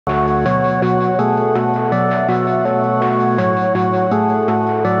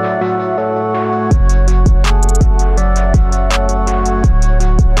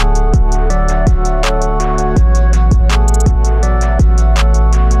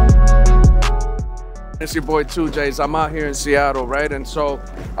It's your boy 2J's. I'm out here in Seattle, right? And so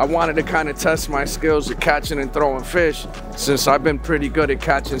I wanted to kind of test my skills at catching and throwing fish since I've been pretty good at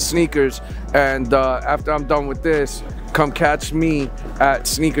catching sneakers. And after I'm done with this, come catch me at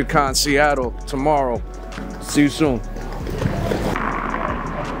Sneakercon Seattle tomorrow. See you soon.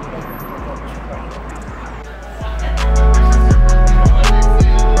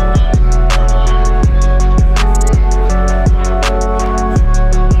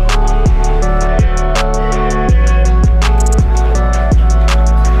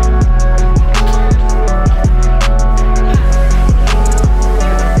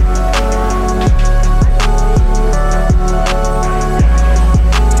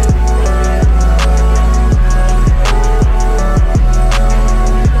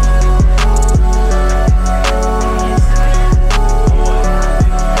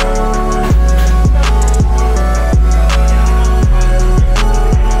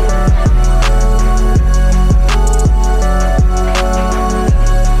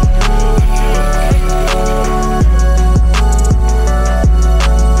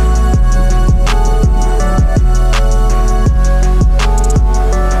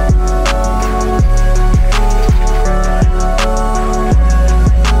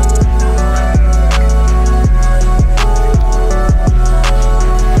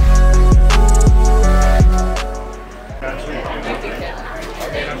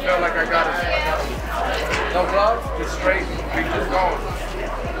 No gloves, just straight. Keep just going.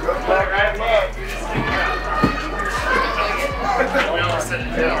 Good luck.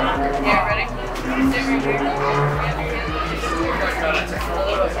 Yeah, ready?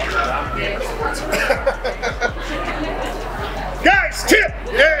 Guys, tip!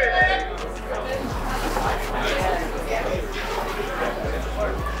 Yeah!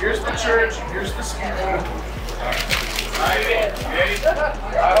 Here's the church, here's the school.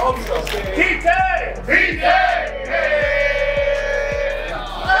 I hope so. TJ! TJ!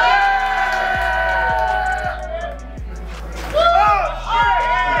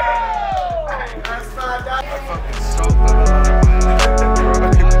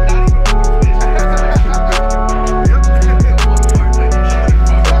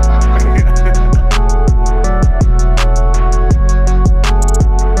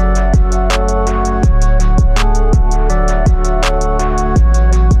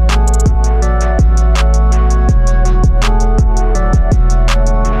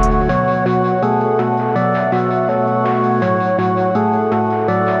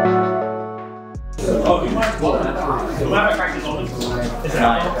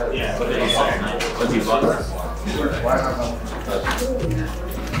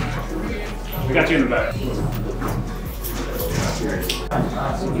 We got you in the back.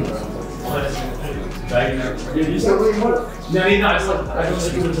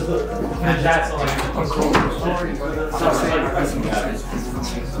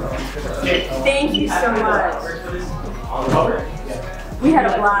 Thank you so much. We had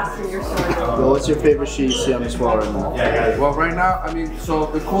a blast in your store. Well, what's your favorite shoe you see on this wall right now? Well, right now, I mean, so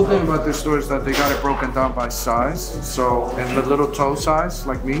the cool thing about this store is that they got it broken down by size. So in the little toe size,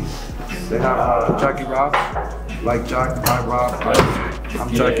 like me, they have Jackie Rob, like Jack by Rob.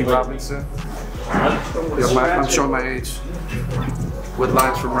 I'm Jackie Robinson. Yeah, I'm showing my age with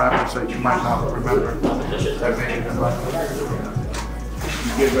lines from rappers that you might not remember. That made it in life.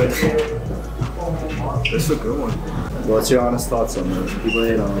 Get ready. This is a good one. What's your honest thoughts on this? People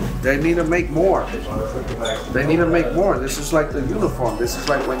hate on it. They need to make more. They need to make more. This is like the uniform. This is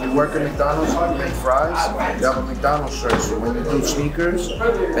like when you work at McDonald's and you make fries, you have a McDonald's shirt. So when you do sneakers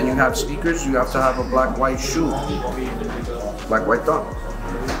and you have sneakers, you have to have a black-white shoe. Black-white dunk.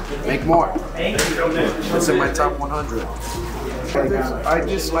 Make more. It's in my top 100. I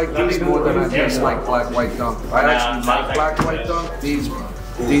just like these more than I just like black-white dunk. I actually like black-white dunk. These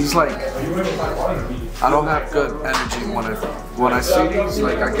like, I don't have good energy when I see these,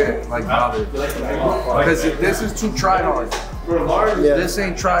 like I get like bothered. Because this is too try hard. This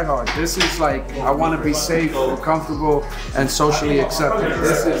ain't try hard. This is like, I want to be safe, comfortable, and socially accepted.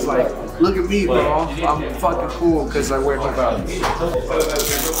 This is like, look at me, bro. I'm fucking cool because I wear New Balance.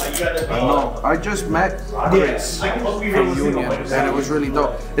 I know. I just met Chris from Union, and it was really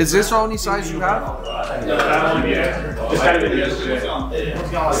dope. Is this the only size you have? Yeah. It's kind of the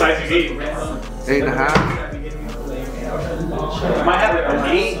size you need. 8.5. I might have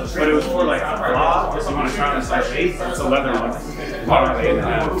an 8, but it was for like a vlog. If you want to try on a size 8, it's a leather one.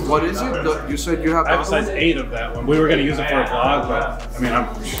 What is it? You said you have. I have a size 8 of that one. We were gonna use it for a vlog, but I mean,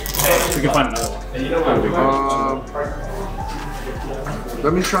 we can find another one.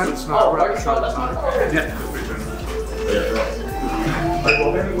 Let me try this now. Yeah.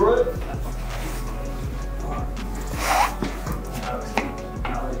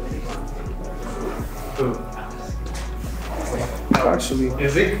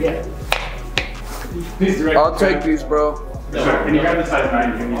 Is it? Yeah. I'll take these, bro. Can you grab the size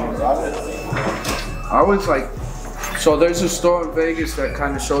 9? I was like, so there's a store in Vegas that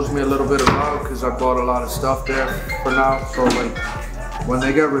kind of shows me a little bit of love because I bought a lot of stuff there for now. So like, when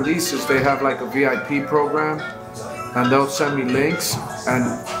they get releases, they have like a VIP program, and they'll send me links, and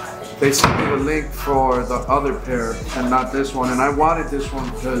they sent me the link for the other pair and not this one. And I wanted this one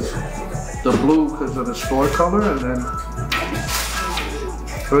because the blue, because of the store color, and then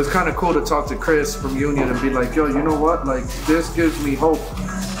it was kind of cool to talk to Chris from Union and be like, yo, you know what? Like, this gives me hope.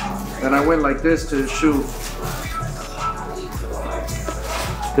 And I went like this to his shoe.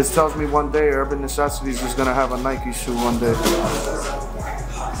 This tells me one day Urban Necessities is gonna have a Nike shoe one day.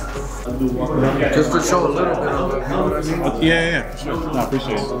 Just to show a little bit of it, you know what I mean? Yeah, for sure. No, I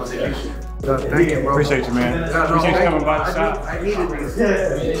appreciate it. Thank you, bro. Appreciate you, man. Appreciate you coming by the shop. I needed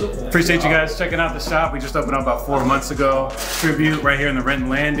these. Appreciate you guys checking out the shop. We just opened up about 4 months ago. Tribute right here in the Renton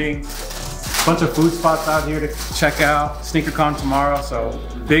Landing. Bunch of food spots out here to check out. Sneakercon tomorrow, so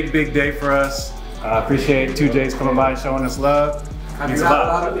big day for us. Appreciate 2J's coming by and showing us love. Means a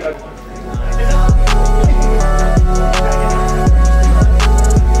lot.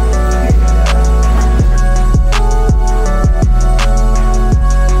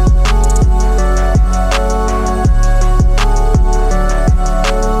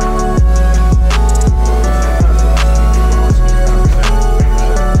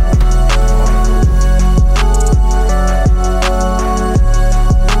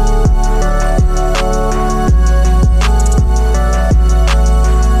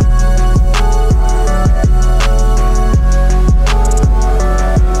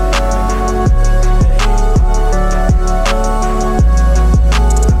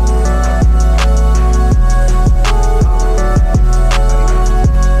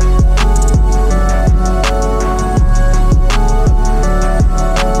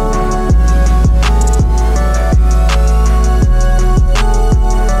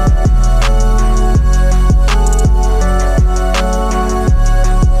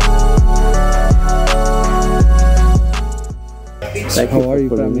 How are you,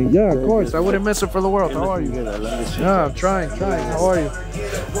 family? Yeah, of course. I wouldn't miss it for the world. How are you? Yeah, I'm trying. How are you?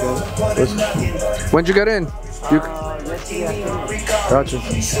 When'd you get in? Gotcha.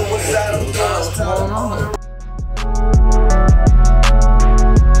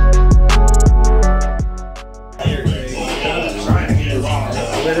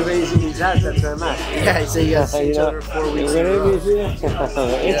 Yeah, I say yes.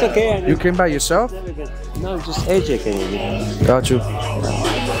 It's okay. You came by yourself? No, just AJ came. Got you.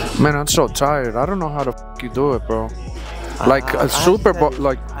 Man, I'm so tired. I don't know how the f you do it, bro. Like a Super Bowl,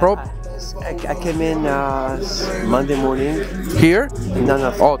 like pro. I came in Monday morning. Here?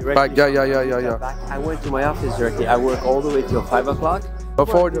 No. Oh, back. Yeah. I went to my office directly. I work all the way till 5 o'clock.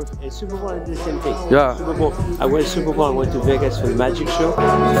 Before Super Bowl, I did the same thing. Yeah. Super Bowl. I went to Super Bowl. I went to Vegas for the Magic Show. I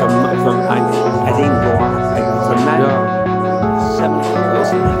didn't go on. From Magic. Yeah. 7 o'clock.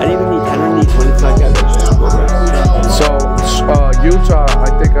 I don't need 25 guys. So, Utah, I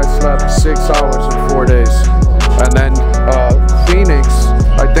think I slept 6 hours in 4 days. And then Phoenix,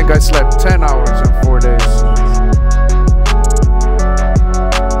 I think I slept 10 hours in 4 days.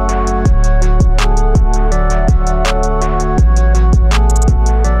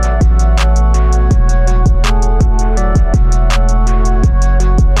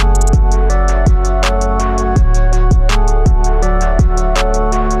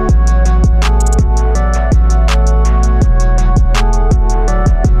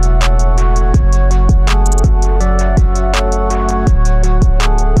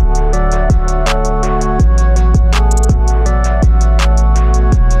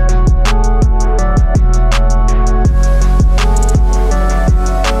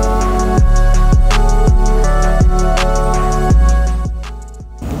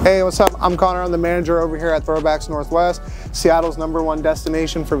 Hey, what's up? I'm Connor. I'm the manager over here at Throwbacks Northwest, Seattle's #1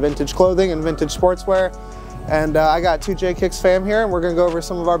 destination for vintage clothing and vintage sportswear. And I got 2J Kicks fam here, and we're gonna go over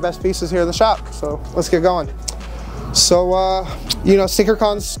some of our best pieces here in the shop. So let's get going. So, you know,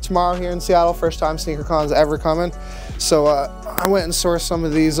 Sneakercon's tomorrow here in Seattle, first time Sneakercon's ever coming. So I went and sourced some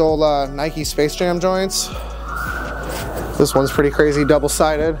of these old Nike Space Jam joints. This one's pretty crazy,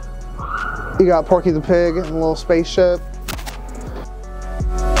 double-sided. You got Porky the Pig and a little spaceship.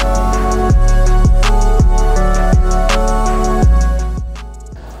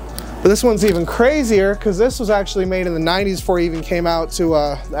 But this one's even crazier because this was actually made in the 90s before he even came out to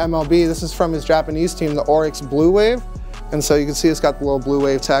the MLB. This is from his Japanese team, the Oryx Blue Wave. And so you can see it's got the little Blue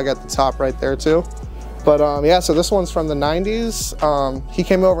Wave tag at the top right there too. But yeah, so this one's from the 90s. He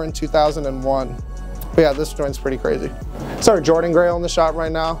came over in 2001. But yeah, this joint's pretty crazy. It's our Jordan Grail in the shop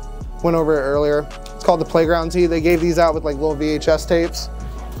right now. Went over it earlier. It's called the Playground Tee. They gave these out with like little VHS tapes.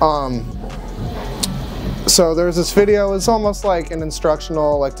 So there's this video. It's almost like an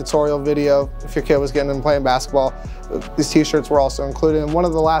instructional, like tutorial video. If your kid was getting into playing basketball, these t-shirts were also included. In one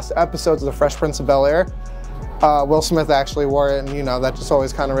of the last episodes of The Fresh Prince of Bel-Air, Will Smith actually wore it, and you know, that just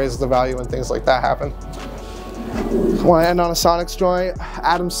always kind of raises the value when things like that happen. I want to end on a Sonics joint.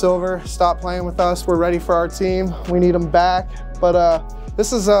 Adam Silver stopped playing with us. We're ready for our team. We need him back. But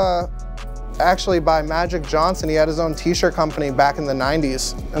this is actually by Magic Johnson. He had his own t-shirt company back in the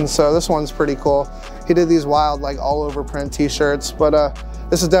 90s. And so this one's pretty cool. He did these wild, like all over print t-shirts. But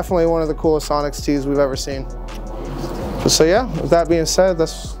this is definitely one of the coolest Sonics tees we've ever seen. So yeah, with that being said,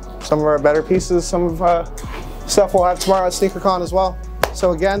 that's some of our better pieces, some of stuff we'll have tomorrow at Sneakercon as well.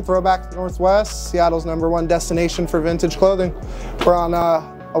 So again, Throwback Northwest, Seattle's #1 destination for vintage clothing. We're on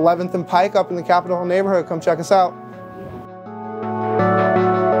 11th and Pike up in the Capitol Hill neighborhood. Come check us out.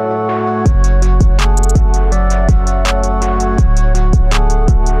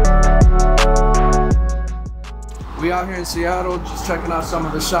 We out here in Seattle, just checking out some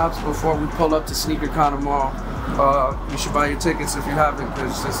of the shops before we pull up to Sneakercon tomorrow. You should buy your tickets if you haven't,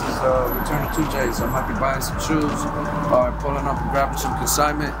 because this is Return of 2J, so I might be buying some shoes, or pulling up and grabbing some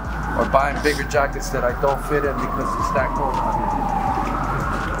consignment, or buying bigger jackets that I don't fit in because it's that cold out here.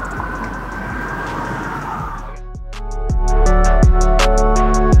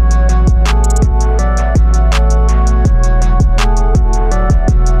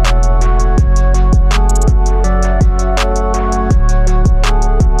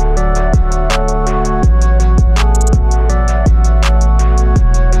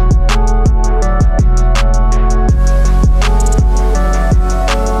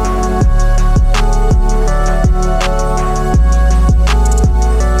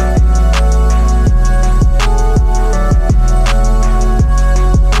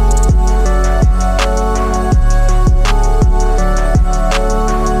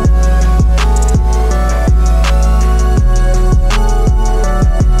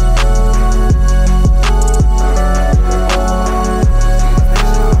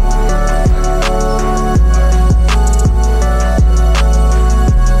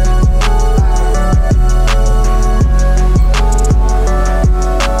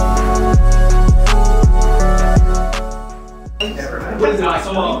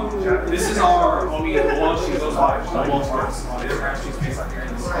 This is our homie wall shoes.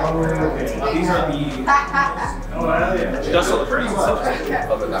 These are the does all the pretty stuff.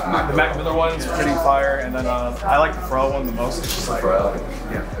 The Mac Miller one's pretty fire, and then I like the Pharrell one the most. It's just like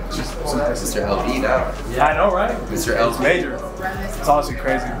yeah, it's just some Mr. LB now. Yeah, I know, right? Mr. L. It's major. It's honestly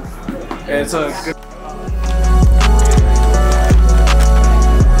crazy. It's a good.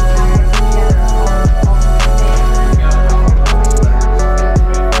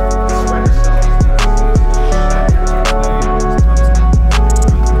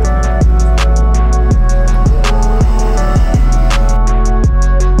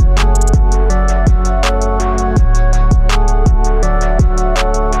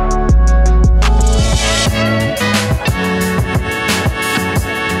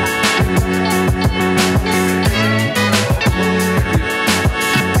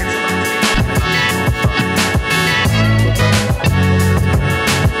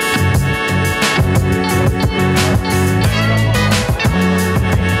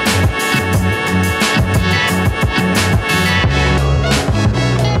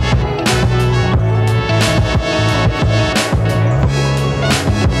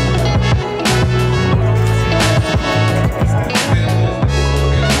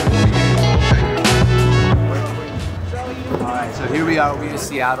 We're in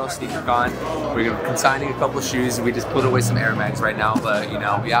Seattle, Sneakercon. We're consigning a couple of shoes. We just put away some Air Max right now, but you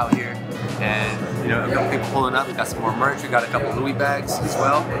know, we out here and you know, a couple people pulling up. We got some more merch. We got a couple Louis bags as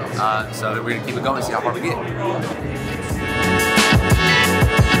well. So we're gonna keep it going, see how far we get.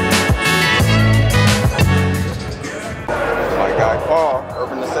 My guy Paul,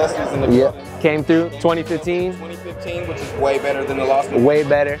 Urban Necessities in the building. Came through 2015. 2015, which is way better than the last one. Way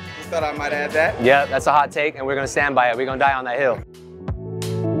better. Just thought I might add that. Yeah, that's a hot take, and we're gonna stand by it. We're gonna die on that hill.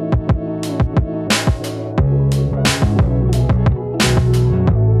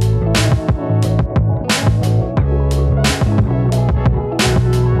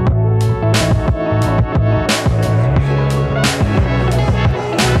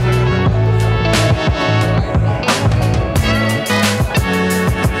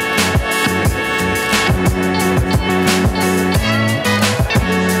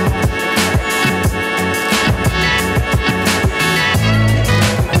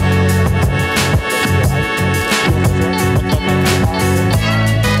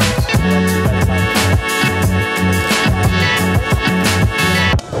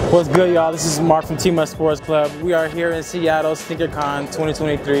 What's good, y'all? This is Mark from Team Sports Club. We are here in Seattle, Sneakercon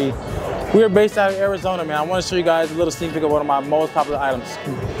 2023. We are based out of Arizona, man. I want to show you guys a little sneak peek of one of my most popular items.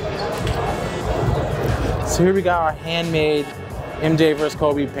 So here we got our handmade MJ vs.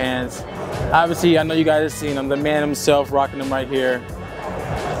 Kobe pants. Obviously, I know you guys have seen them. The man himself rocking them right here.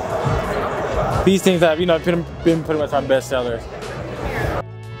 These things have, been pretty much our best sellers.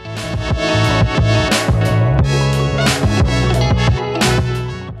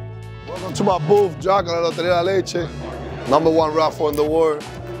 Welcome to my booth, Jack La Loteria La Leche, #1 raffle in the world.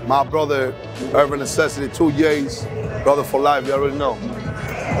 My brother, Urban Necessities, 2 J's, brother for life, you already know.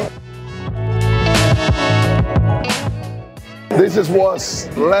 This is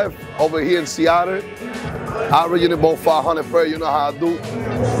what's left over here in Seattle. I originally bought 500 pairs, you know how I do.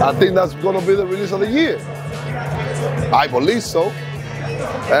 I think that's gonna be the release of the year. I believe so.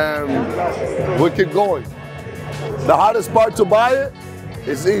 And we keep going. The hardest part to buy it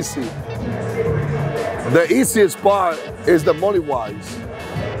is easy. The easiest part is the money-wise.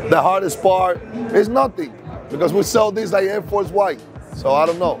 The hardest part is nothing, because we sell these like Air Force White. So I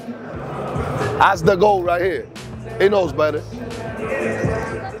don't know. That's the goal right here. He knows better.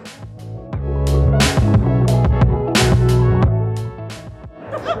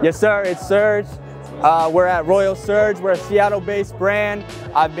 Yes, sir, it's Surge. We're at Royal Surge. We're a Seattle-based brand.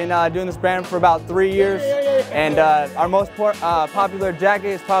 I've been doing this brand for about 3 years. And our most popular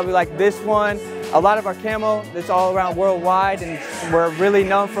jacket is probably like this one. A lot of our camo, it's all around worldwide, and we're really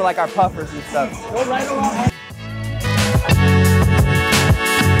known for like our puffers and stuff. Go right along.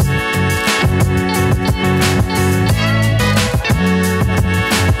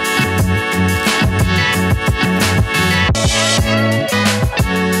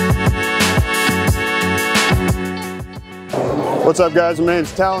 What's up, guys? My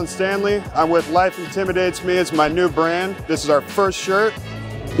name's Talon Stanley. I'm with Life Intimidates Me. It's my new brand. This is our first shirt.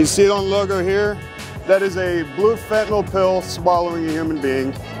 You see it on the logo here. That is a blue fentanyl pill swallowing a human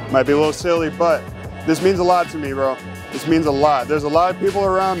being. Might be a little silly, but this means a lot to me, bro. This means a lot. There's a lot of people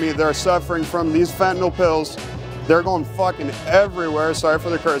around me that are suffering from these fentanyl pills. They're going fucking everywhere. Sorry for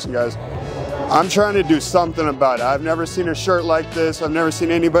the cursing, guys. I'm trying to do something about it. I've never seen a shirt like this. I've never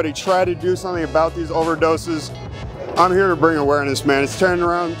seen anybody try to do something about these overdoses. I'm here to bring awareness, man. It's tearing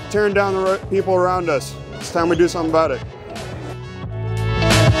down the people around us. It's time we do something about it.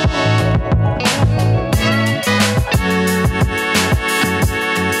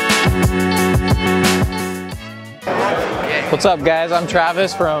 What's up, guys? I'm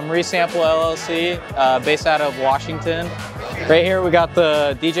Travis from Resample LLC, based out of Washington. Right here we got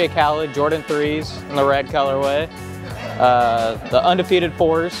the DJ Khaled Jordan 3s in the red colorway. The undefeated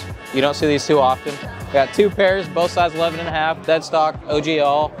 4s. You don't see these too often. We got 2 pairs, both size 11.5, dead stock, OG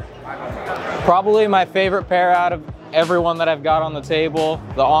all. Probably my favorite pair out of everyone that I've got on the table.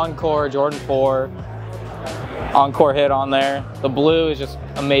 The Encore Jordan 4. Encore hit on there. The blue is just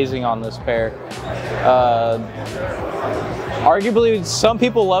amazing on this pair. Arguably, some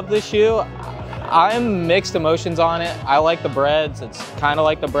people love this shoe. I'm mixed emotions on it. I like the Breads. It's kind of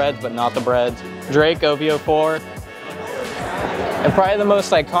like the Breads, but not the Breads. Drake OVO 4. And probably the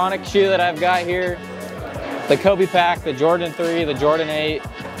most iconic shoe that I've got here, the Kobe pack, the Jordan 3, the Jordan 8.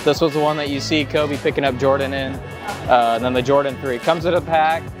 This was the one that you see Kobe picking up Jordan in. And then the Jordan 3. Comes in a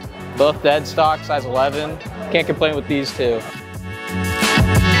pack, both dead stock, size 11. Can't complain with these two.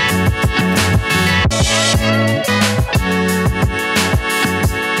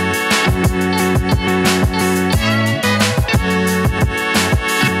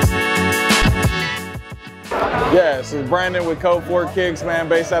 Yeah, this is Brandon with Code 4 Kicks, man,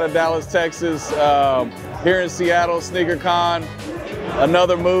 based out of Dallas, Texas. Here in Seattle, Sneakercon,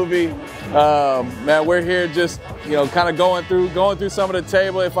 another movie. Man, we're here just, kind of going through some of the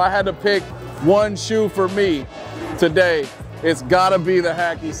table. If I had to pick one shoe for me today, it's gotta be the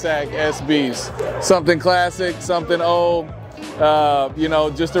Hacky Sack SBs. Something classic, something old,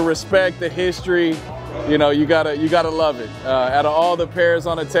 just to respect the history. You gotta love it. Out of all the pairs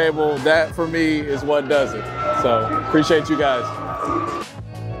on the table, that for me is what does it. So appreciate you guys.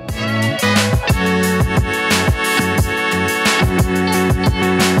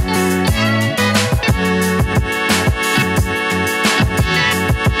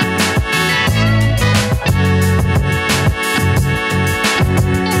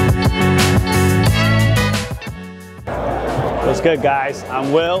 What's good, guys?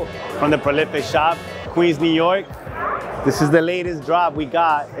 I'm Will from the Prolific Shop, Queens, New York. This is the latest drop we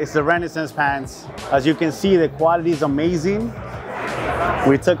got. It's the Renaissance pants. As you can see, the quality is amazing.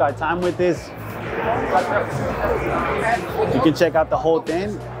 We took our time with this. You can check out the whole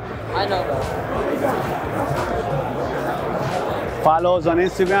thing. I know that. Follow us on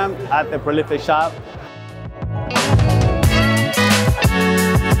Instagram at The Prolific Shop.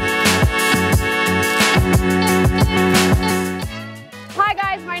 Hi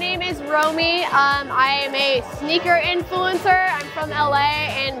guys, my name is Romy. I am a sneaker influencer. I'm from LA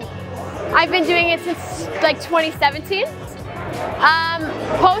and I've been doing it since like 2017.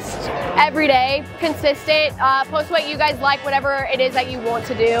 Post every day, consistent, post what you guys like, whatever it is that you want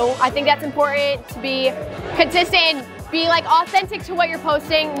to do. I think that's important, to be consistent and be like authentic to what you're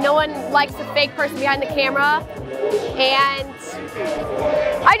posting. No one likes a fake person behind the camera. And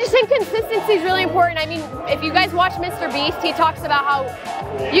I just think consistency is really important. I mean, if you guys watch Mr. Beast, he talks about how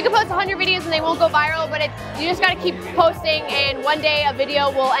you can post 100 videos and they won't go viral, but you just gotta keep posting and one day a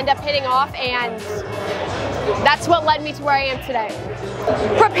video will end up hitting off, and that's what led me to where I am today.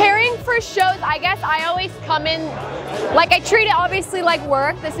 Preparing for shows, I guess I always come in, like I treat it obviously like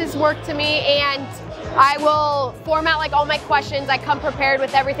work. This is work to me, and I will format like all my questions. I come prepared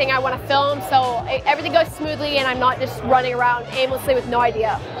with everything I want to film, so everything goes smoothly and I'm not just running around aimlessly with no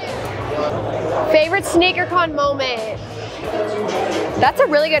idea. Favorite Sneakercon moment? That's a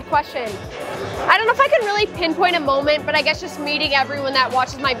really good question. I don't know if I can really pinpoint a moment, but I guess just meeting everyone that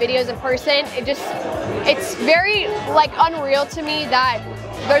watches my videos in person, it's very like unreal to me that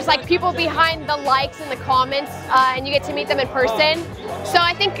there's like people behind the likes and the comments, and you get to meet them in person. So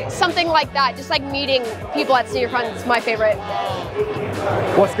I think something like that, just like meeting people at Sneakercon is my favorite.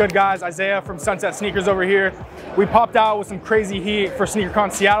 What's good guys, Isaiah from Sunset Sneakers over here. We popped out with some crazy heat for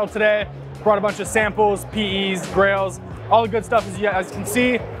Sneakercon Seattle today. Brought a bunch of samples, PEs, grails, all the good stuff. As you guys can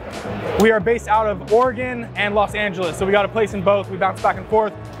see, we are based out of Oregon and Los Angeles, so we got a place in both. We bounced back and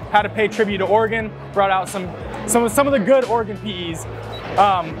forth, had to pay tribute to Oregon, brought out some of the good Oregon PEs.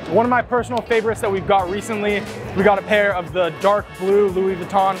 One of my personal favorites that we've got recently, we got a pair of the dark blue Louis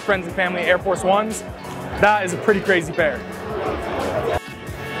Vuitton Friends and Family Air Force Ones. That is a pretty crazy pair.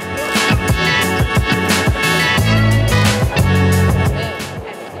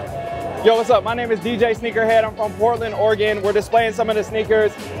 Yo, what's up? My name is DJ Sneakerhead. I'm from Portland, Oregon. We're displaying some of the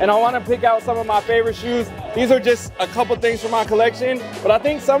sneakers, and I want to pick out some of my favorite shoes. These are just a couple things from my collection, but I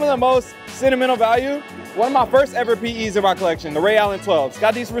think some of the most sentimental value, one of my first ever PEs in my collection, the Ray Allen 12s.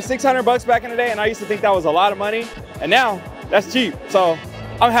 Got these for 600 bucks back in the day, and I used to think that was a lot of money, and now that's cheap, so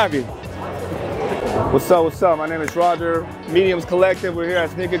I'm happy. What's up, what's up? My name is Roger, Mediums Collective. We're here at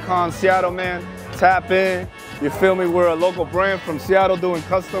Sneakercon Seattle, man. Tap in. You feel me? We're a local brand from Seattle doing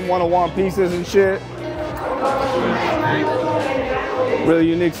custom one-on-one pieces and shit. Really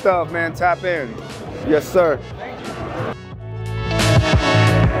unique stuff, man. Tap in. Yes, sir.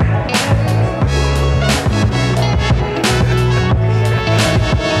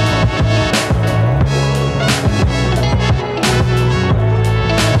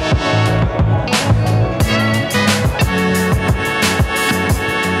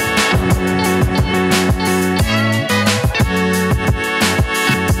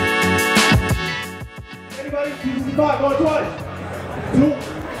 Going twice.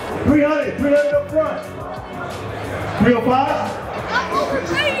 300 up front. 305.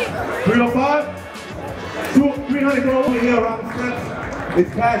 305. 300 go over here around the steps.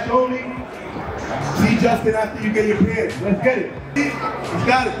 It's cash only. See Justin after you get your pins. Let's get it. He's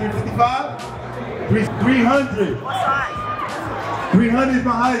got it. 355. 300. 300 is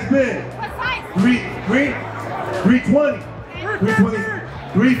my highest bid. 320. 320.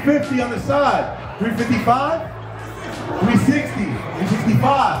 350 on the side. 355. 360,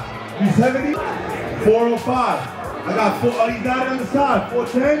 365, 370, 405. I got four, oh, he's got it on the side,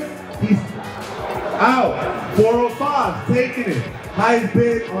 410, he's out. 405, taking it. Highest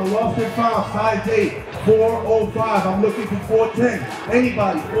bid on Lost and Found, size 8, 405. I'm looking for 410.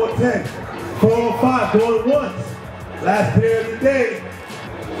 Anybody, 410. 405, going once. Last pair of the day.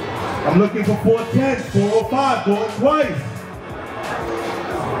 I'm looking for 410, 405, going twice.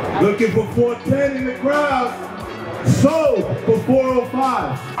 Looking for 410 in the crowd. Sold for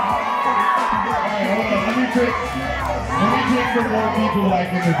 405. Let me take some more people like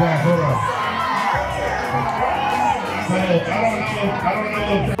in the back. Hold on. So I don't know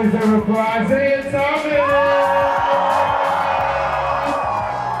if there's ever for Isaiah Thomas.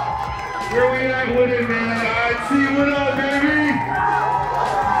 Where we at with it, man? IT, what up, baby?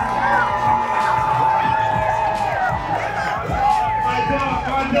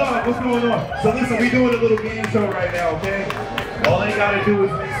 What's going on? So listen, we doing a little game show right now, okay? All they gotta do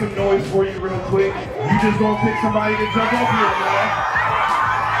is make some noise for you real quick. You just gonna pick somebody to jump up here, man.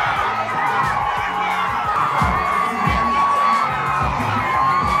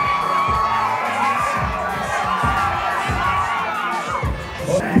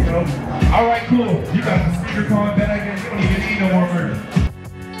 All right, cool. You got the Sneakercon bag and you don't even need no more.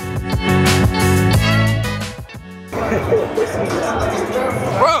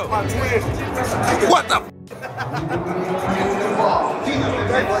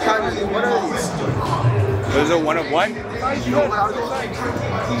 Those are one of one?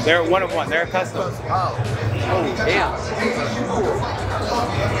 They're one of one. They're custom. Oh, damn.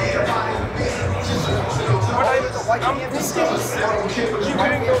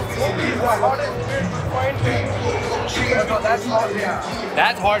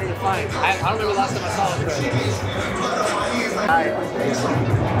 That's harder to find. I don't remember last time I saw it. Hi.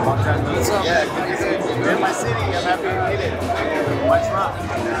 What's up? Yeah, you're in my city. I'm happy you made it. What's wrong?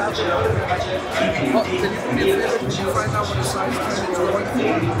 Well, can you do me a favor? Can you find out what the size is going for?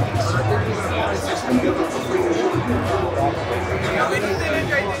 But I think we're going to price this together for free.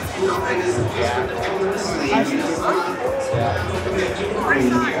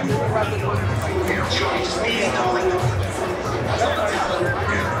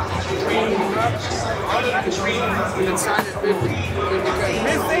 We can sign it 50.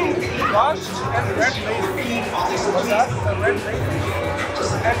 Missing box and red lace. What's that? The red lace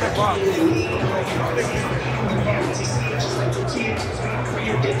and the box.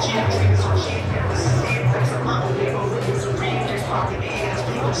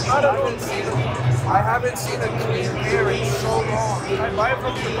 I haven't seen a clean pair in so long. I buy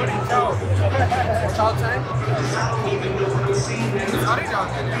from the buddy Chow. Chow time?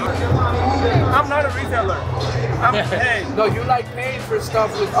 I'm not a retailer. I'm paying. No, you like paying for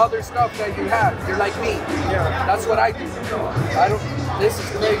stuff with other stuff that you have. You're like me. Yeah. That's what I do. I don't. This is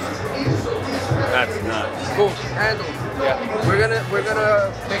crazy. That's nuts. Cool. Handle. Yeah. We're gonna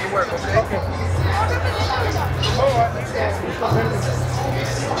make it work. Okay.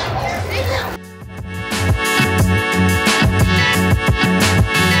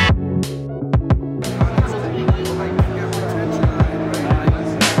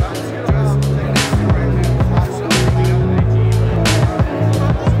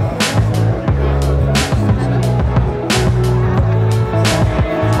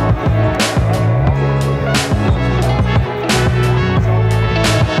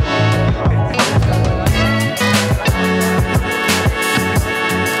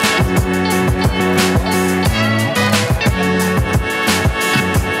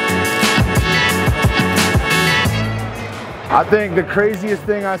 I think the craziest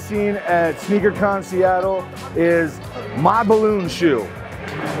thing I've seen at Sneakercon Seattle is my balloon shoe.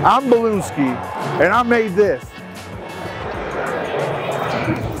 I'm Balloonski, and I made this.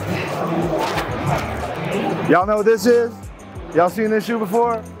 Y'all know what this is? Y'all seen this shoe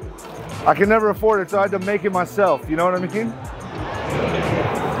before? I can never afford it, so I had to make it myself. You know what I mean?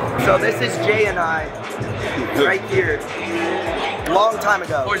 So this is Jay and I, right here, long time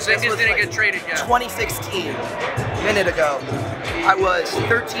ago. Or Zingas didn't get traded yet. 2016, minute ago. I was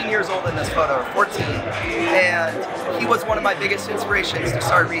 13 years old in this photo, or 14, and he was one of my biggest inspirations to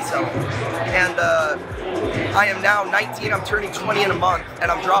start reselling. And I am now 19, I'm turning 20 in a month,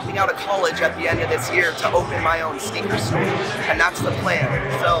 and I'm dropping out of college at the end of this year to open my own sneaker store. And that's the plan.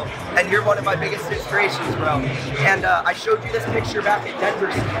 So, and you're one of my biggest inspirations, bro. And I showed you this picture back at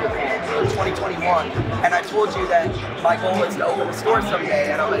Denver Sneakercon in 2021, and I told you that my goal is to open a store someday,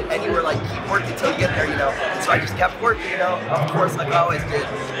 and you were like, keep working till you get there, you know. So I just kept working, you know, of course, like I always did.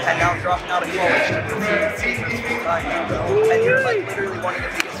 And now I'm dropping out of college to pursue sneakers full time now, bro. And you're like literally one of the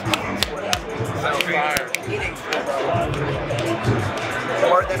biggest reasons for that. So meaningful, bro.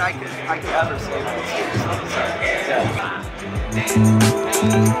 More than I could ever say.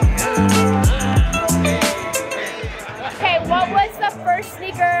 Okay, what was the first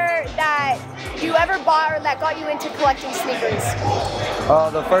sneaker that you ever bought or that got you into collecting sneakers?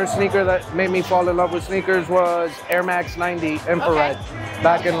 The first sneaker that made me fall in love with sneakers was Air Max 90 Infrared,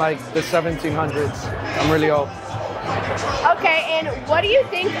 back in like the 1700s. I'm really old. Okay, and what do you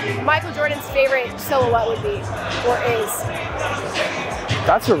think Michael Jordan's favorite silhouette would be, or is?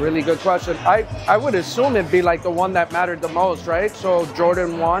 That's a really good question. I would assume it'd be like the one that mattered the most, right? So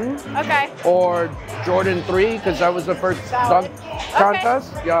Jordan 1 Okay. or Jordan 3, because that was the first dunk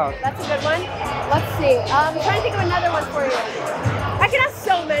contest. Okay. Yeah. That's a good one. Let's see. I'm trying to think of another one for you. I can have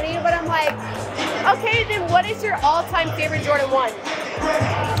so many, but I'm like, okay, then what is your all-time favorite Jordan 1?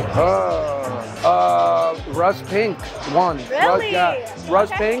 Rust Pink 1. Really?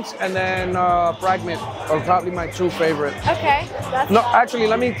 Rust Pinks, and then Fragment are probably my two favorite. Okay. No, actually,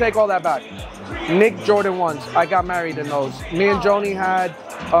 let me take all that back. Nick Jordan 1s. I got married in those. Me and Joni had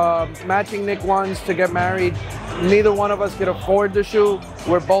matching Nick 1s to get married. Neither one of us could afford the shoe.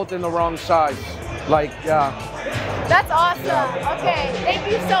 We're both in the wrong size. Like, yeah. That's awesome. Yeah. Okay. Thank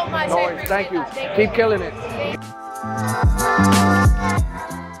you so much. No worries. Thank you. Keep killing it.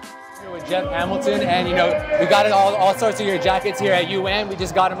 Jeff Hamilton, and you know we got all sorts of your jackets here at UN. We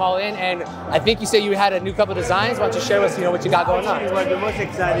just got them all in, and I think you said you had a new couple designs. Why don't you share with us, you know, what you got going on? Well, the most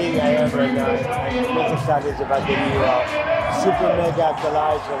exciting I have right now, I'm most excited about the new super mega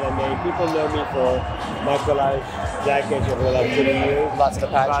collage that I made. People know me for my collage jackets over the last 30 years. Lots of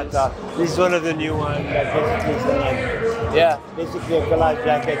patches. But this is one of the new ones that basically is basically a collage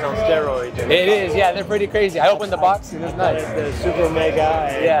jacket on steroids. It is, yeah, they're pretty crazy. I opened the box and it's nice. The super mega.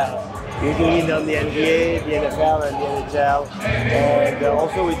 And, we're doing it on the NBA, the NFL, and the NHL. And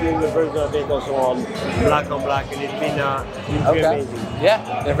also we're doing a version of it also on black, and it's been amazing.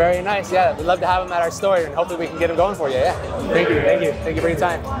 Yeah, they're very nice. Yeah, we'd love to have them at our store, and hopefully we can get them going for you. Yeah, thank you for your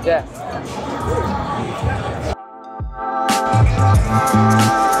time. Yeah.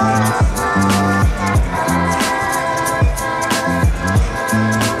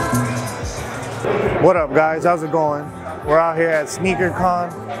 What up, guys? How's it going? We're out here at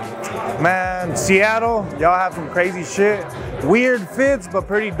Sneakercon. Man, Seattle, y'all have some crazy shit. Weird fits, but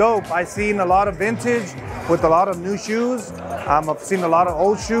pretty dope. I've seen a lot of vintage with a lot of new shoes. I've seen a lot of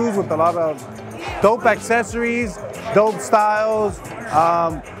old shoes with a lot of dope accessories, dope styles.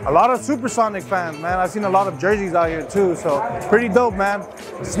 A lot of Supersonic fans, man. I've seen a lot of jerseys out here too, so pretty dope, man.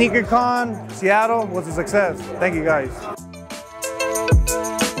 Sneakercon Seattle was a success. Thank you, guys.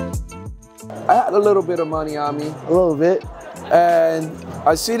 I had a little bit of money on me. A little bit. And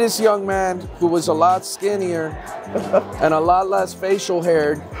I see this young man who was a lot skinnier and a lot less facial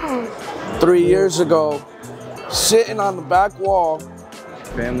haired 3 years ago, sitting on the back wall.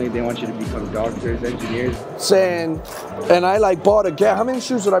 Family, they want you to become doctors, engineers. Saying, and I like bought a how many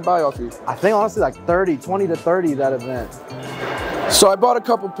shoes did I buy off you? I think honestly like 20 to 30 that event. So I bought a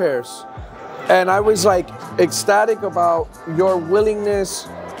couple pairs and I was like ecstatic about your willingness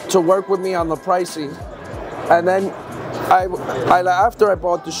to work with me on the pricing. And then after I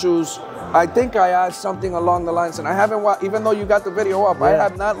bought the shoes, I think I asked something along the lines, and I haven't even though you got the video up, I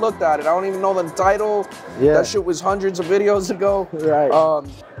have not looked at it. I don't even know the title. That shit was hundreds of videos ago. Right.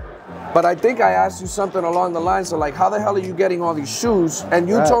 But I think I asked you something along the lines of like, how the hell are you getting all these shoes? And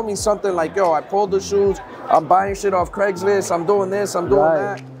you told me something like, yo, I pulled the shoes, I'm buying shit off Craigslist, I'm doing this, I'm doing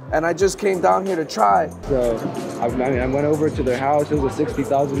that. And I just came down here to try. So, I went over to their house. It was a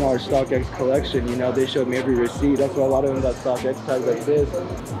 $60,000 StockX collection. You know, they showed me every receipt. That's why a lot of them got StockX tags like this.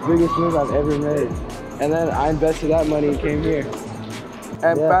 Biggest move I've ever made. And then I invested that money and came here.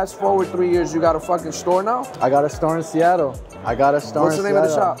 And fast forward 3 years, you got a fucking store now? I got a store in Seattle. What's the name of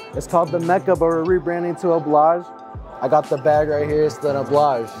the shop? It's called The Mecca, but we're rebranding to Oblige. I got the bag right here, it's the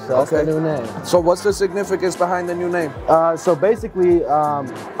Oblige, so that's the new name. So what's the significance behind the new name? So basically,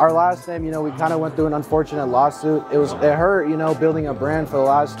 our last name, you know, we kind of went through an unfortunate lawsuit. It hurt, you know, building a brand for the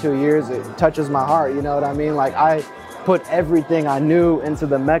last 2 years. It touches my heart, you know what I mean? Like I put everything I knew into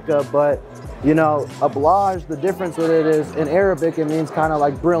the Mecca, but you know, Oblige, the difference with it is in Arabic, it means kind of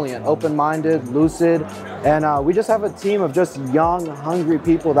like brilliant, open-minded, lucid. And we just have a team of just young, hungry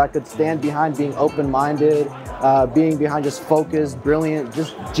people that could stand behind being open-minded, being behind just focused, brilliant,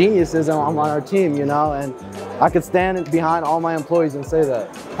 just geniuses on our team, you know? And I could stand behind all my employees and say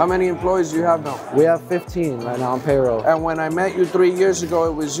that. How many employees do you have now? We have 15 right now on payroll. And when I met you 3 years ago,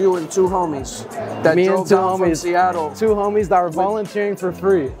 it was you and two homies that drove down from Seattle. Two homies that were volunteering for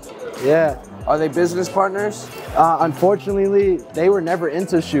free. Yeah. Are they business partners? Unfortunately, they were never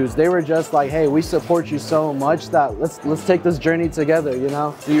into shoes. They were just like, hey, we support you so much that let's take this journey together, you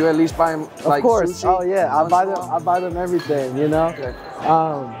know? Do you at least buy them like Of course. sushi? Oh yeah, I buy them everything, you know? Okay.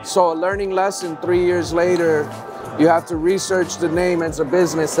 So a learning lesson 3 years later, you have to research the name as a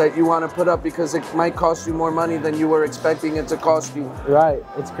business that you want to put up because it might cost you more money than you were expecting it to cost you. Right,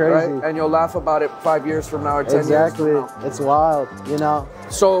 it's crazy. Right? And you'll laugh about it 5 years from now or 10 years from now. It's wild, you know?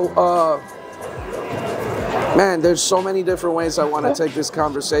 So, man, there's so many different ways I want to take this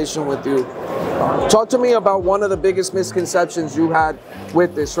conversation with you. Talk to me about one of the biggest misconceptions you had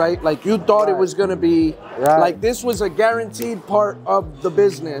with this, right? Like you thought it was going to be, like this was a guaranteed part of the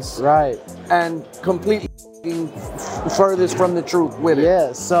business. Right. And completely furthest from the truth with it.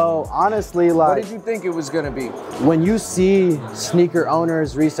 Yeah, so honestly, like, what did you think it was going to be? When you see sneaker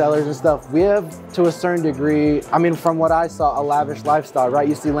owners, resellers and stuff, we have to a certain degree, I mean, from what I saw, a lavish lifestyle, right?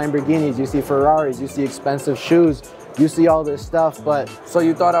 You see Lamborghinis, you see Ferraris, you see expensive shoes, you see all this stuff, but... So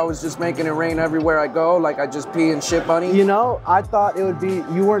you thought I was just making it rain everywhere I go? Like I just pee and shit money? You know, I thought it would be,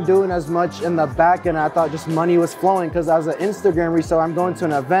 you weren't doing as much in the back end. I thought just money was flowing because as an Instagram reseller, I'm going to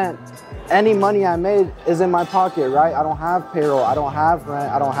an event. Any money I made is in my pocket, right? right? I don't have payroll, I don't have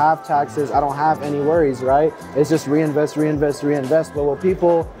rent, I don't have taxes, I don't have any worries, right? It's just reinvest, reinvest, reinvest. But what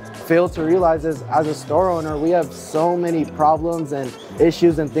people fail to realize is, as a store owner, we have so many problems and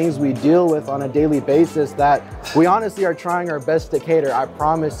issues and things we deal with on a daily basis that we honestly are trying our best to cater. I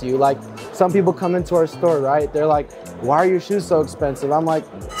promise you. Like, some people come into our store, right? They're like, why are your shoes so expensive? I'm like,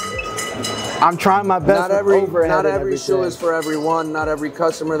 I'm trying my best. Not every shoe is for everyone. Not every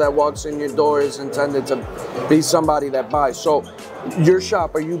customer that walks in your door is intended to be somebody that buys. So your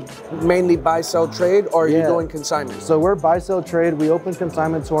shop, are you mainly buy, sell, trade, or are you doing consignment? So we're buy, sell, trade. We open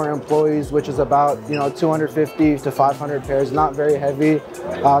consignment to our employees, which is about 250 to 500 pairs, not very heavy.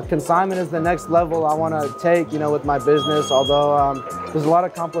 Consignment is the next level I want to take, with my business, although there's a lot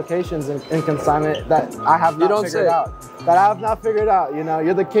of complications in consignment that I have not figured out. That I have not figured out.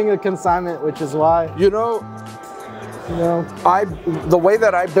 You're the king of consignment, which is why. The way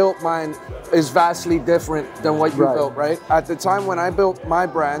that I built mine is vastly different than what you built, right? At the time when I built my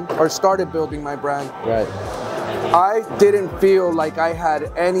brand, or started building my brand, I didn't feel like I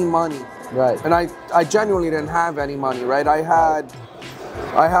had any money. And I genuinely didn't have any money, right? I had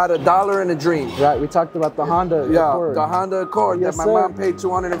 $1 and a dream. Right, we talked about the Honda Accord. The Honda Accord that my mom paid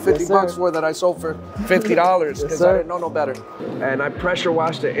 250 bucks for, that I sold for $50 because I didn't know no better. And I pressure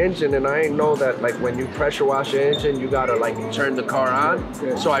washed the engine, and I didn't know that when you pressure wash the engine, you gotta turn the car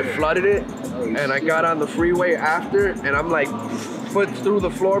on. So I flooded it, and I got on the freeway after, and I'm foot through the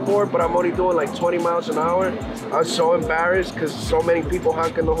floorboard, but I'm only doing 20 miles an hour. I was so embarrassed because so many people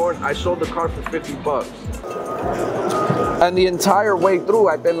honking the horn. I sold the car for 50 bucks. And the entire way through,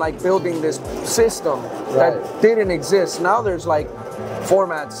 I've been building this system that didn't exist. Now there's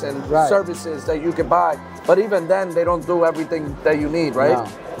formats and services that you can buy, but even then they don't do everything that you need, right? No.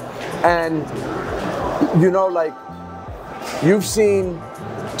 And you've seen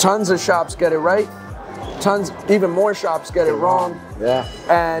tons of shops get it right, even more shops get it wrong. Yeah.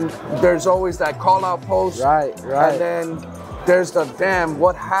 And there's always that call out post. Right. And then there's the damn,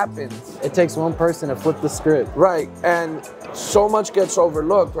 what happens? It takes one person to flip the script. Right, and so much gets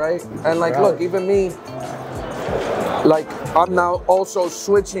overlooked, right? And look, even me, I'm now also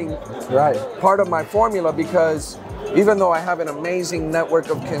switching part of my formula, because even though I have an amazing network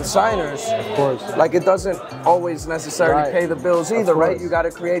of consigners, of course, it doesn't always necessarily pay the bills either, right? You got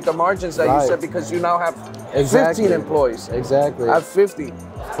to create the margins that you said, because you now have 15 employees. Exactly. I have 50.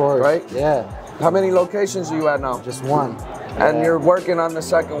 Of course. Right? Yeah. How many locations are you at now? Just one. And you're working on the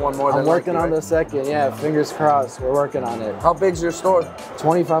second one more than likely, I'm working on the second, yeah, fingers crossed, we're working on it. How big's your store?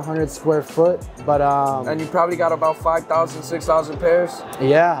 2,500 square foot, but and you probably got about 5,000, 6,000 pairs?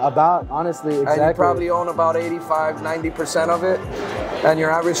 Yeah, honestly, exactly. And you probably own about 85, 90% of it, and your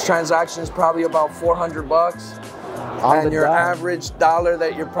average transaction is probably about 400 bucks. And your average dollar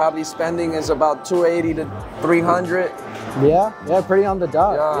that you're probably spending is about 280 to 300. Yeah, pretty on the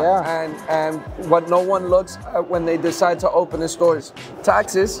dot. Yeah. And what no one looks at when they decide to open a store is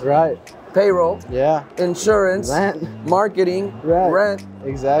taxes, payroll, insurance, rent, marketing, rent.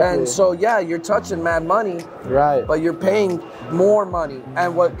 Exactly. And so you're touching mad money, but you're paying more money.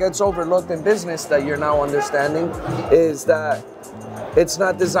 And what gets overlooked in business that you're now understanding is that it's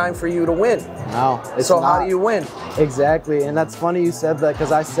not designed for you to win. No, it's so not. How do you win? Exactly, and that's funny you said that,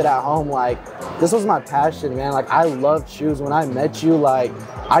 because I sit at home this was my passion, man. I loved shoes. When I met you,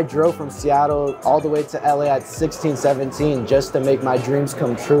 I drove from Seattle all the way to LA at 16, 17 just to make my dreams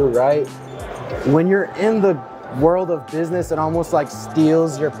come true, right? When you're in the world of business, it almost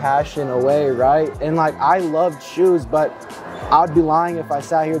steals your passion away, right? And I loved shoes, but I'd be lying if I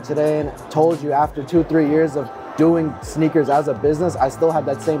sat here today and told you after 2-3 years of doing sneakers as a business, I still have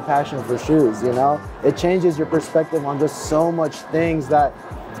that same passion for shoes, It changes your perspective on just so much things that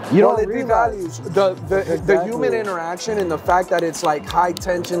you don't realize. The human interaction, and the fact that it's high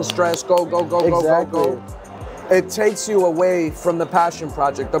tension, stress, go. It takes you away from the passion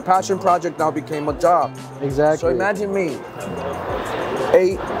project. The passion project now became a job. Exactly. So imagine me,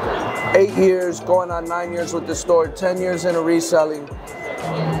 8 years, going on 9 years with the store, 10 years into reselling.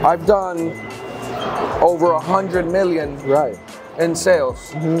 I've done over 100 million in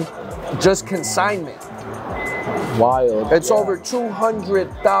sales. Just consignment. Wild. It's over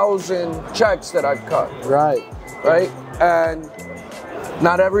 200,000 checks that I've cut. Right. And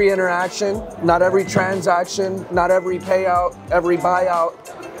not every interaction, not every transaction, not every payout, every buyout,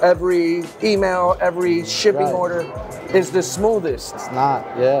 every email, every shipping order is the smoothest. It's not,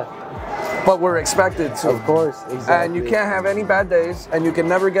 But we're expected to. Of course, exactly. And you can't have any bad days, and you can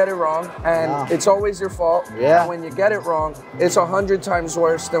never get it wrong, and it's always your fault. Yeah. And when you get it wrong, it's 100 times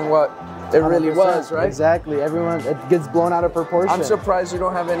worse than what It really 100%. was, right? Exactly. Everyone, it gets blown out of proportion. I'm surprised you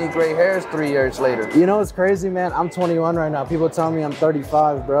don't have any gray hairs 3 years later. You know, it's crazy, man. I'm 21 right now. People tell me I'm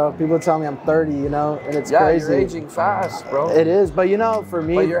 35, bro. People tell me I'm 30, you know, and it's crazy. Yeah, you're aging fast, bro. It is, but you know, for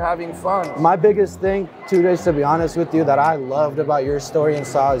me, but you're having fun. My biggest thing, 2 days to be honest with you, that I loved about your story and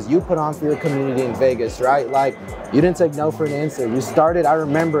saw is you put on for your community in Vegas, right? Like, you didn't take no for an answer. You started, I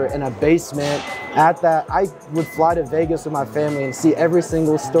remember, in a basement. At that, I would fly to Vegas with my family and see every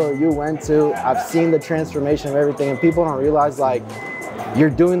single store you went to. I've seen the transformation of everything, and people don't realize, like, you're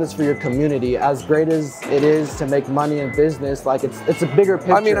doing this for your community. As great as it is to make money in business, like, it's a bigger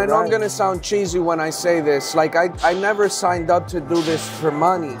picture. I mean, I know right? I'm gonna sound cheesy when I say this. Like, I never signed up to do this for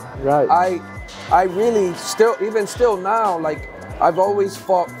money. Right. I really even still now, like, I've always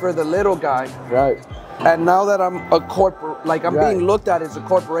fought for the little guy. Right. And now that I'm a corporate, like I'm being looked at as a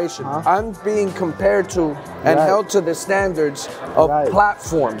corporation, I'm being compared to and held to the standards of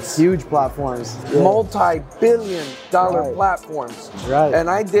platforms. Huge platforms. Yeah. Multi-billion-dollar platforms. Right. And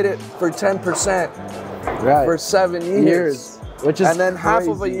I did it for 10% for 7 years. Which is and then half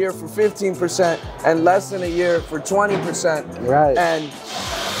of a year for 15% and less than a year for 20%. Right. And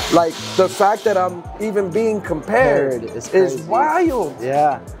like the fact that I'm even being compared is wild.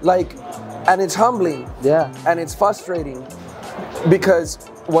 Yeah. Like, and it's humbling. Yeah. And it's frustrating because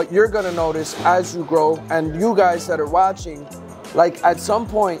what you're gonna notice as you grow, and you guys that are watching, like at some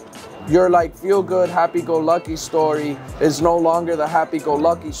point, your like feel-good, happy-go-lucky story is no longer the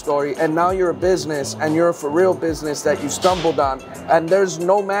happy-go-lucky story, and now you're a business, and you're a for-real business that you stumbled on, and there's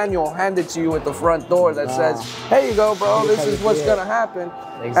no manual handed to you at the front door that says, "Here you go, bro. This is what's gonna happen."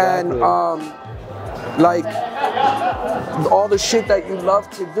 Exactly. And like all the shit that you love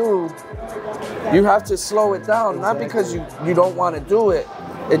to do, you have to slow it down, not because you don't want to do it.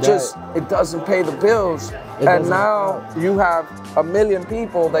 It just, it doesn't pay the bills. And now you have a million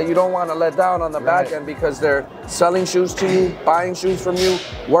people that you don't want to let down on the back end because they're selling shoes to you, buying shoes from you,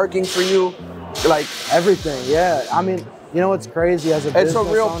 working for you, like everything. Yeah. I mean, you know what's crazy as a business it's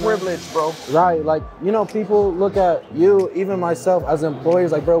a real owner? privilege, bro. Right. Like, you know, people look at you, even myself as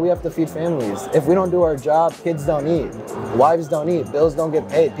employees, like, bro, we have to feed families. If we don't do our job, kids don't eat, wives don't eat, bills don't get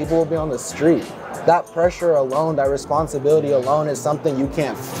paid, people will be on the street. That pressure alone, that responsibility alone is something you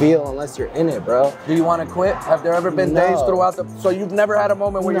can't feel unless you're in it, bro. Do you want to quit? Have there ever been days throughout the, so you've never had a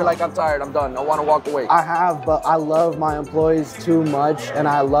moment where you're like, I'm tired, I'm done, I want to walk away? I have, but I love my employees too much and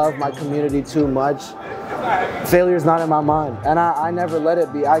I love my community too much. Failure's not in my mind, and I never let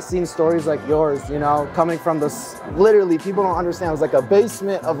it be. I've seen stories like yours, you know, coming from this, literally, people don't understand, it was like a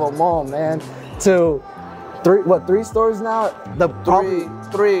basement of a mall, man, to three stores now?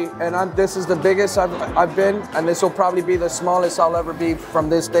 Three, and this is the biggest I've been, and this will probably be the smallest I'll ever be from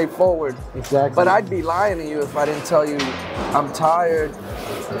this day forward. Exactly. But I'd be lying to you if I didn't tell you I'm tired.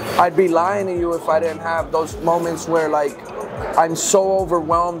 I'd be lying to you if I didn't have those moments where like I'm so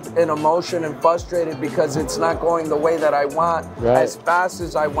overwhelmed in emotion and frustrated because it's not going the way that I want, as fast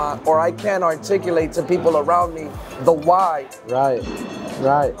as I want, or I can't articulate to people around me the why. Right.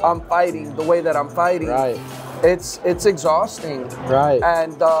 I'm fighting the way that I'm fighting. Right. It's exhausting. Right.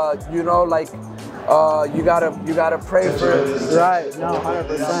 And you know, like you gotta pray for it. Right. No,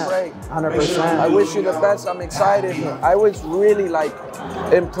 100%. 100%. I wish you the best. I'm excited. I was really like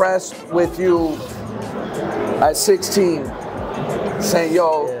impressed with you at 16, saying,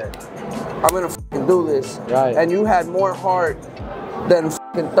 "Yo, I'm gonna fucking do this." Right. And you had more heart than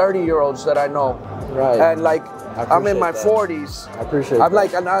fucking 30-year-olds that I know. Right. And like, I'm in my 40s. I appreciate I'm that.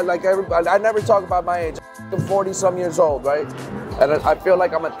 like, and I like everybody. I never talk about my age. I'm 40-some years old, right? And I feel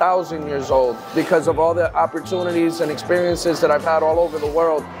like I'm 1,000 years old because of all the opportunities and experiences that I've had all over the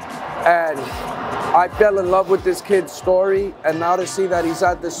world. And I fell in love with this kid's story, and now to see that he's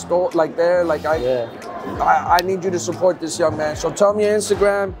at this store, like there, like I need you to support this young man. So tell me your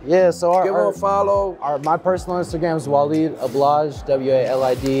Instagram. Yeah, so give him a follow. My personal Instagram is Walid Ablaj,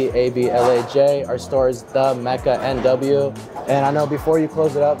 WALID ABLAJ. Our store is The Mecca NW. And I know before you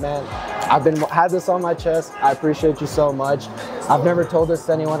close it up, man, I've had this on my chest. I appreciate you so much. I've never told this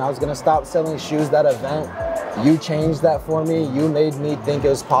to anyone. I was gonna stop selling shoes that event. You changed that for me. You made me think it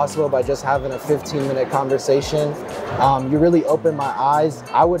was possible by just having a 15-minute conversation. You really opened my eyes.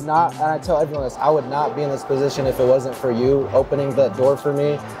 I would not, and I tell everyone this, I would not be in this position if it wasn't for you opening that door for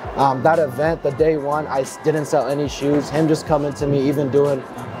me. That event, the day one, I didn't sell any shoes. Him just coming to me, even doing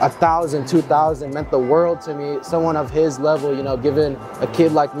 1,000, 2,000 meant the world to me. Someone of his level, you know, giving a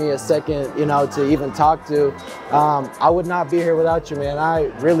kid like me a second, you know, to even talk to. I would not be here without you, man.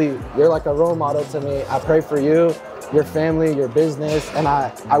 You're like a role model to me. I pray for you. your family, your business, and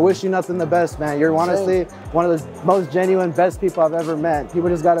I wish you nothing the best, man. You're honestly one of the most genuine, best people I've ever met. People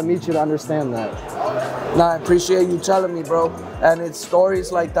just gotta meet you to understand that. Nah, I appreciate you telling me, bro. And it's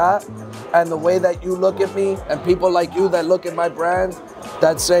stories like that and the way that you look at me and people like you that look at my brand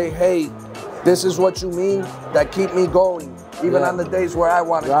that say, hey, this is what you mean, that keep me going, even on the days where I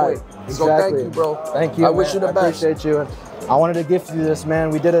want to quit. So thank you, bro. Thank you, I wish you the best. I appreciate you. I wanted to gift you this, man.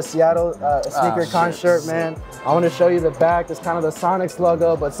 We did a Seattle Sneakercon shirt, man. I want to show you the back. It's kind of the Sonics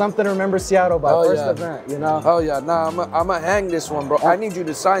logo, but something to remember Seattle by first event, you know? Oh yeah, nah, I'm gonna hang this one, bro. I need you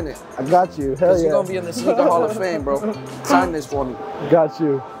to sign it. I got you, hell yeah. Because you're gonna be in the Sneaker Hall of Fame, bro. Sign this for me. Got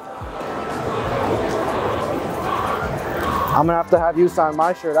you. I'm gonna have to have you sign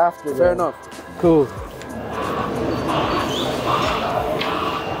my shirt after. Fair enough. Cool.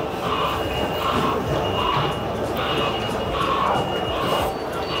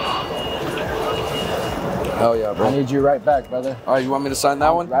 Hell yeah, bro. I need you right back, brother. All right, you want me to sign that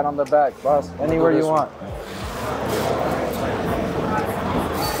one? Right on the back, boss. Anywhere you want.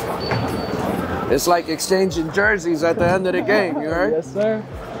 It's like exchanging jerseys at the end of the game, you heard? Yes, sir.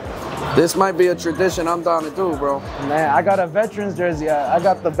 This might be a tradition I'm down to do, bro. Man, I got a veterans jersey. I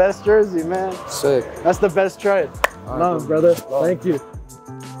got the best jersey, man. Sick. That's the best trade. Love, brother. Thank you.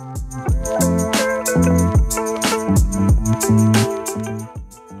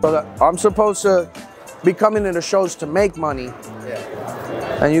 Brother, I'm supposed to be coming to the shows to make money.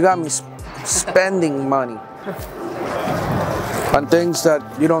 And you got me spending money on things that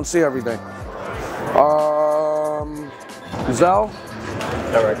you don't see every day. Zell?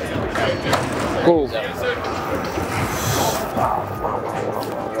 All right. Cool.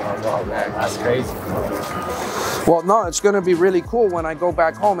 That's crazy. Well, no, it's gonna be really cool when I go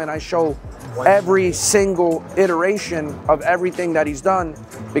back home and I show every single iteration of everything that he's done,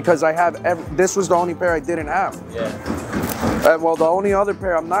 because I have this was the only pair I didn't have. Yeah. And well, the only other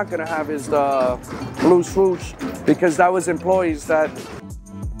pair I'm not gonna have is the blue swoosh, because that was employees that.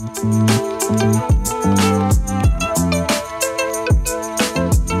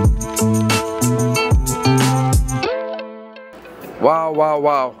 Wow, wow,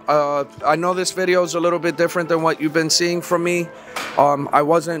 wow. I know this video is a little bit different than what you've been seeing from me. I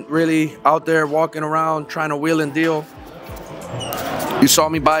wasn't really out there walking around trying to wheel and deal. You saw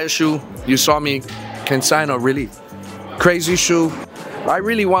me buy a shoe. You saw me consign a really crazy shoe. I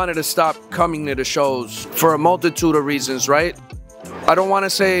really wanted to stop coming to the shows for a multitude of reasons, right? I don't want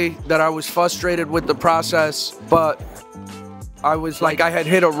to say that I was frustrated with the process, but I was like, I had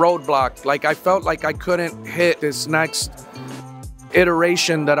hit a roadblock. Like I felt like I couldn't hit this next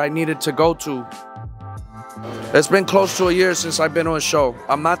iteration that I needed to go to. It's been close to a year since I've been on a show.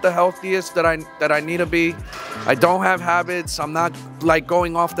 I'm not the healthiest that I need to be. I don't have habits. I'm not like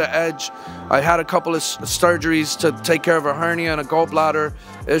going off the edge. I had a couple of surgeries to take care of a hernia and a gallbladder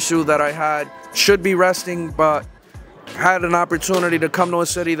issue that I had. Should be resting, but had an opportunity to come to a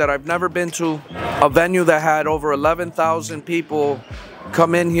city that I've never been to, a venue that had over 11,000 people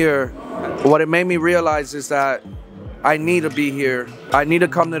come in here. What it made me realize is that I need to be here. I need to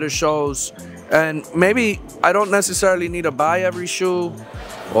come to the shows. And maybe I don't necessarily need to buy every shoe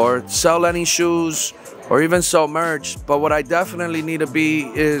or sell any shoes or even sell merch, but what I definitely need to be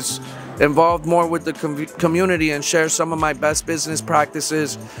is involved more with the community and share some of my best business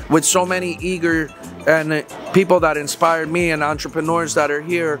practices with so many eager and people that inspired me and entrepreneurs that are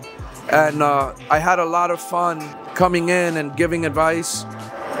here. And I had a lot of fun coming in and giving advice.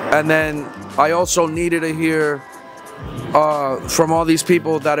 And then I also needed to hear from all these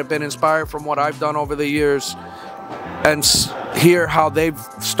people that have been inspired from what I've done over the years and hear how they've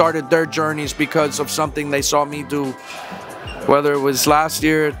started their journeys because of something they saw me do, whether it was last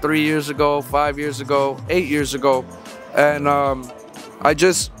year, 3 years ago, 5 years ago, 8 years ago. And I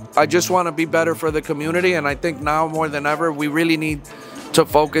just want to be better for the community, and I think now more than ever we really need to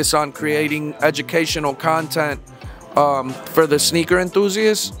focus on creating educational content for the sneaker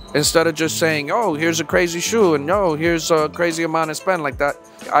enthusiasts, instead of just saying, oh, here's a crazy shoe and oh, here's a crazy amount of spend like that.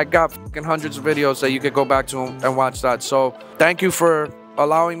 I got fucking hundreds of videos that you could go back to and watch that. So thank you for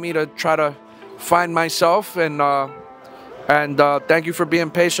allowing me to try to find myself, and thank you for being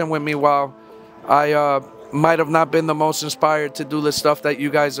patient with me while I might have not been the most inspired to do the stuff that you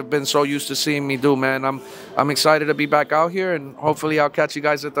guys have been so used to seeing me do, man. I'm excited to be back out here, and hopefully I'll catch you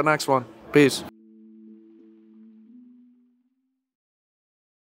guys at the next one. Peace.